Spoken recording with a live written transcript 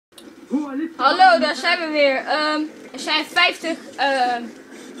Hallo, daar zijn we weer. Er zijn 50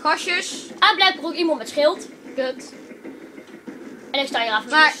 gastjes. En blijkbaar ook iemand met schild. Kut. En ik sta hier even.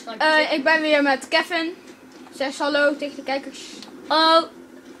 Maar ik ben weer met Kevin. Zeg hallo tegen de kijkers. Oh.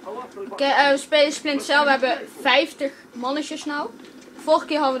 We spelen Splinter Cell. We hebben 50 mannetjes nou. Vorige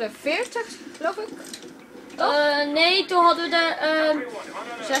keer hadden we er 40, geloof ik. Nee, toen hadden we er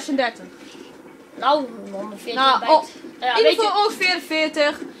 36. Nou, 140 nou, bij. Ja, in ieder geval ongeveer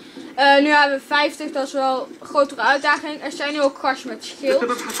 40. Nu hebben we 50, dat is wel een grotere uitdaging. Er zijn nu ook gastjes met schild.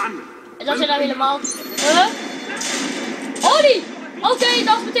 En dat zijn dan helemaal... Olie! Oké,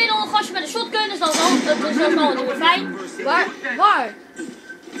 dat is meteen al een gastje met een shotgun, dus dat is al niet meer fijn. Waar?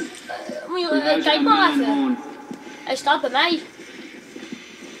 Moet je, kijk maar even. Hij staat bij mij.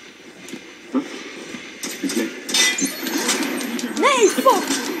 Nee,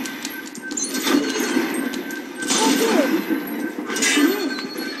 fuck!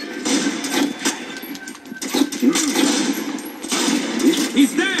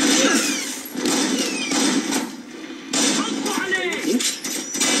 He's there!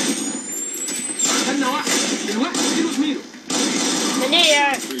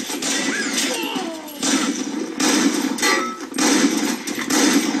 Meneer!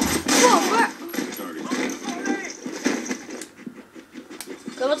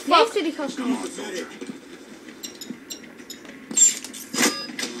 Wat heeft hij die gast nog?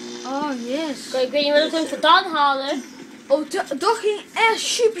 Oh, yes. Kijk, ik weet niet wat ik hem vandaan halen. Oh, dat ging echt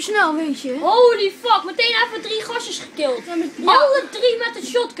super snel, weet je. Holy fuck, meteen even 3 gastjes gekild. Ja. Alle 3 met een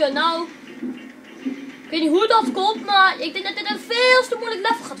shotgun. Nou, ik weet niet hoe dat komt, maar ik denk dat dit een veel te moeilijk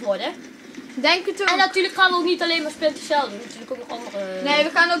level gaat worden. Denk het ook. En natuurlijk gaan we ook niet alleen maar Splinter Cell doen, natuurlijk ook nog andere... Nee, we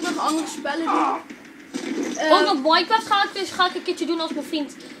gaan ook nog andere spellen doen. Ook nog Minecraft ga ik een keertje doen als mijn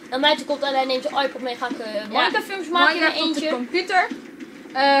vriend naar mij toe komt en hij neemt zijn iPod mee, ga ik Minecraft films maken in een eentje. Op de computer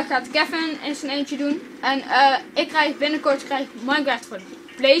gaat Kevin in zijn eentje doen. En ik krijg binnenkort Minecraft voor de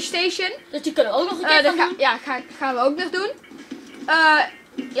PlayStation. Dus die kunnen we ook nog een keer gaan doen. Ja, gaan we ook nog doen.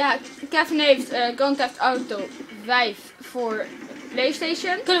 Ja, Kevin heeft Grand Theft Auto 5 voor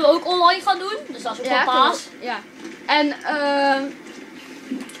PlayStation. Kunnen we ook online gaan doen, dus dat is ook wel paas. Ja. En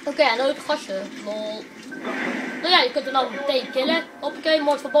oké, en dan ook een gastje. Lol. Nou ja, je kunt er nou meteen killen. Hoppakee,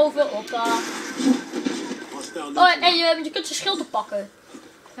 moord van boven. Hoppa. Oh, en je kunt zijn schild oppakken.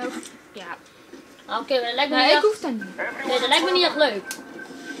 Ja. Nou, oké, maar dat lijkt me niet ik echt... hoef dat niet. Nee, dat lijkt me niet echt leuk.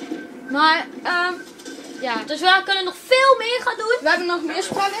 Maar, ja. Dus we kunnen nog veel meer gaan doen. We hebben nog meer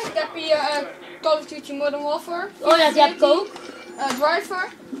spellen. Ik heb hier Call of Duty Modern Warfare. Oh ja, die heb ik ook. Driver,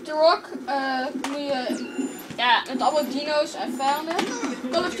 The Rock, moet je, ja, met allemaal dino's en vijanden.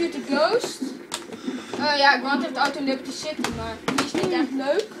 Call of Duty Ghost. Ja, Grand Theft Auto Liberty City, maar die is niet echt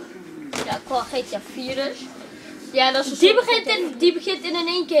leuk. Ja, qua GTA 4 dus. Ja, dat is die begint in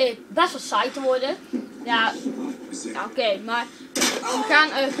één keer best wel saai te worden. Ja, oké, maar we gaan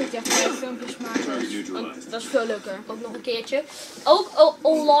GTA 5 filmpjes maken, want dat is veel leuker. Ook nog een keertje. Ook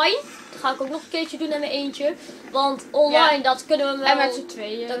online. Dat ga ik ook nog een keertje doen in mijn eentje. Want online, dat kunnen we wel... En met z'n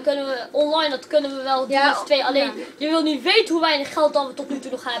tweeën. Dat kunnen we wel doen met z'n tweeën. Alleen, je wil niet weten hoe weinig geld dat we tot nu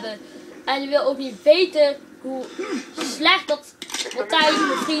toe nog hebben. En je wil ook niet weten hoe slecht dat Matthijs,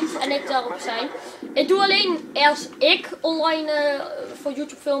 mijn vriend en ik daarop zijn. Ik doe alleen als ik online voor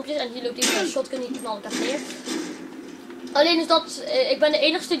YouTube filmpjes. En hier loopt iemand een shotgun, die knal ik even neer. Alleen is dat, ik ben de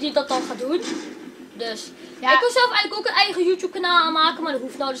enigste die dat dan gaat doen. Dus ja. Ik wil zelf eigenlijk ook een eigen YouTube kanaal aanmaken, maar dat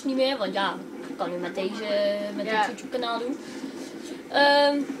hoeft nou dus niet meer. Want ja, ik kan nu met dit YouTube kanaal doen.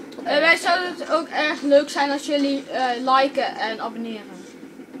 Wij zouden het ook erg leuk zijn als jullie liken en abonneren.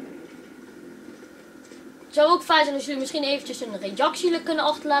 Het zou ook fijn zijn als jullie misschien eventjes een reactie kunnen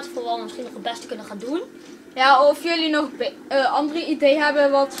achterlaten voor wat we misschien nog het beste kunnen gaan doen. Ja, of jullie nog andere ideeën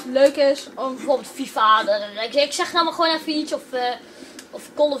hebben wat leuk is. Of bijvoorbeeld FIFA. Ik zeg nou maar gewoon even iets of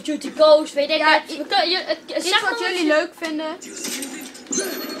Call of Duty Ghost, weet ik het. Zeg wat jullie leuk vinden.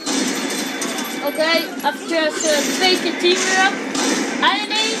 Oké, eventjes 2 keer teamwork. En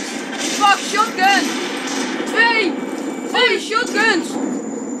ineens. Fuck, shotgun! 2 shotguns!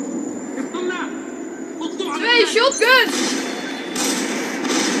 2 shotguns!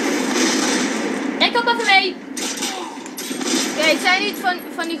 Ik kom even mee. Oké, het zijn niet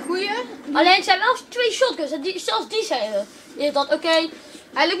van die goeie. Alleen het zijn wel 2 shotguns. En zelfs die zijn er. Is dat oké?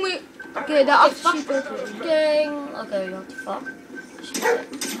 Eigenlijk moet je... Oké, daarachter zie ik ook. Oké, what the fuck.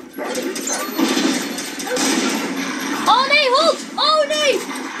 Oh nee, hond! Oh nee!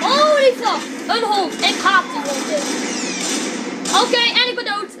 Holy fuck! Een hond! Ik haat die honden. Oké, en ik ben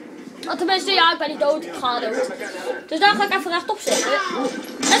dood. Tenminste, ja, ik ben niet dood. Ik ga dood. Dus daar ga ik even rechtop zitten.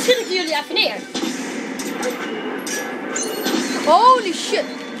 En schiet ik jullie even neer. Holy shit!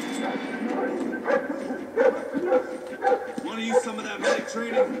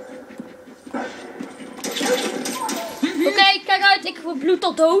 Oké, kijk uit, ik bloed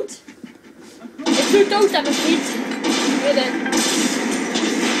tot dood. Ik bloed dood aan mijn vriend.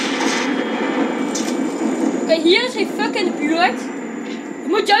 Oké, hier is geen fuck in de buurt. Je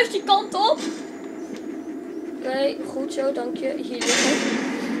moet juist die kant op. Oké, goed zo, dank je. Hier liggen.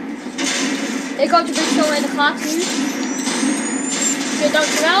 Ik houd je een beetje zo in de gaten nu. Oké,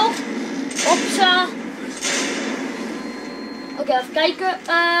 dankjewel. Opsa. Oké, even kijken.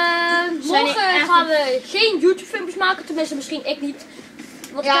 Morgen gaan we geen YouTube filmpjes maken. Tenminste, misschien ik niet.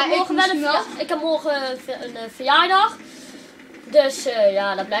 Want ja, ik heb morgen een verjaardag. Dus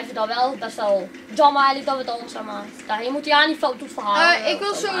ja, dat blijft het dan wel best wel jammer eigenlijk dat we dan zeg maar daarheen moeten. Ja, niet veel toe verhalen.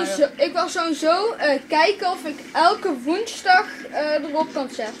 Ik wil sowieso kijken of ik elke woensdag erop kan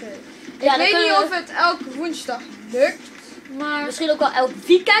zetten. Ja, ik weet niet of het elke woensdag lukt. Maar misschien ook wel elk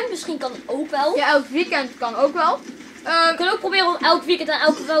weekend. Misschien kan het ook wel. Ja, elk weekend kan ook wel. We kunnen ook proberen om elk weekend en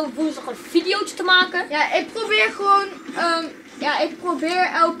elke woensdag een videootje te maken. Ja, ik probeer gewoon... ik probeer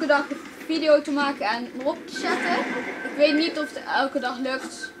elke dag een video te maken en erop te zetten. Ik weet niet of het elke dag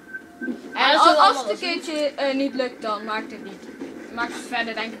lukt. En als het een keertje niet lukt, dan maakt het niet. Maakt het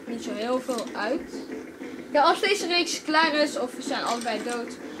verder denk ik niet zo heel veel uit. Ja, als deze reeks klaar is of we zijn allebei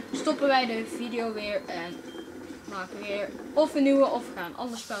dood, stoppen wij de video weer en maken weer of een nieuwe of gaan een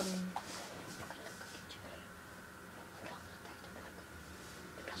ander spel doen.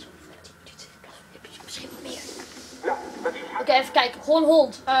 Misschien wat meer. Oké, even kijken. Gewoon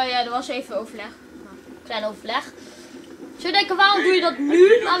hond. Ja, er was even overleg. Klein overleg. Zo denken, waarom doe je dat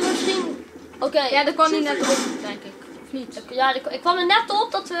nu? Maar misschien... Oké. Ja, dat kwam niet net op, denk ik. Of niet? Ja, ik kwam er net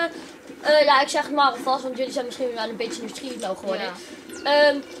op dat we... ja, ik zeg het maar alvast, want jullie zijn misschien wel een beetje nieuwsgierig nou geworden.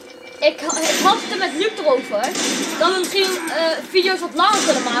 Ja. Ik had het er met Luc erover. Dat we misschien video's wat langer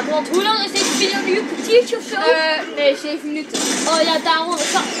kunnen maken. Want hoe lang is deze video nu? Een kwartiertje of zo? Nee, 7 minuten. Oh ja, daarom.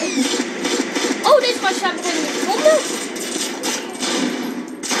 Oh, deze gastjes hebben we nog niet gevonden.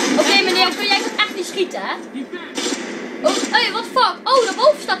 Oké, meneer, kun jij dat echt niet schieten, hè? Oh, hey, what the fuck? Oh,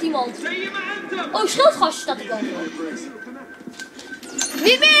 daarboven staat iemand. Oh, schildgastje staat erboven.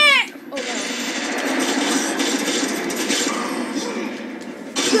 Niet meer! Oh, ja.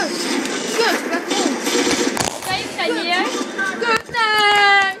 Kut, weg rond. Oké, ik sta hier. Kut,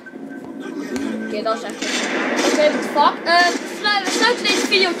 nee! Oké, dat is echt goed. Oké, what the fuck? We sluiten deze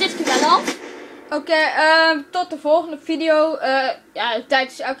video dit keer wel af. Oké, tot de volgende video. Ja, de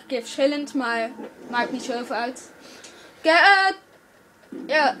tijd is elke keer verschillend, maar maakt niet zo heel veel uit. Oké,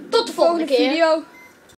 ja, tot de volgende video.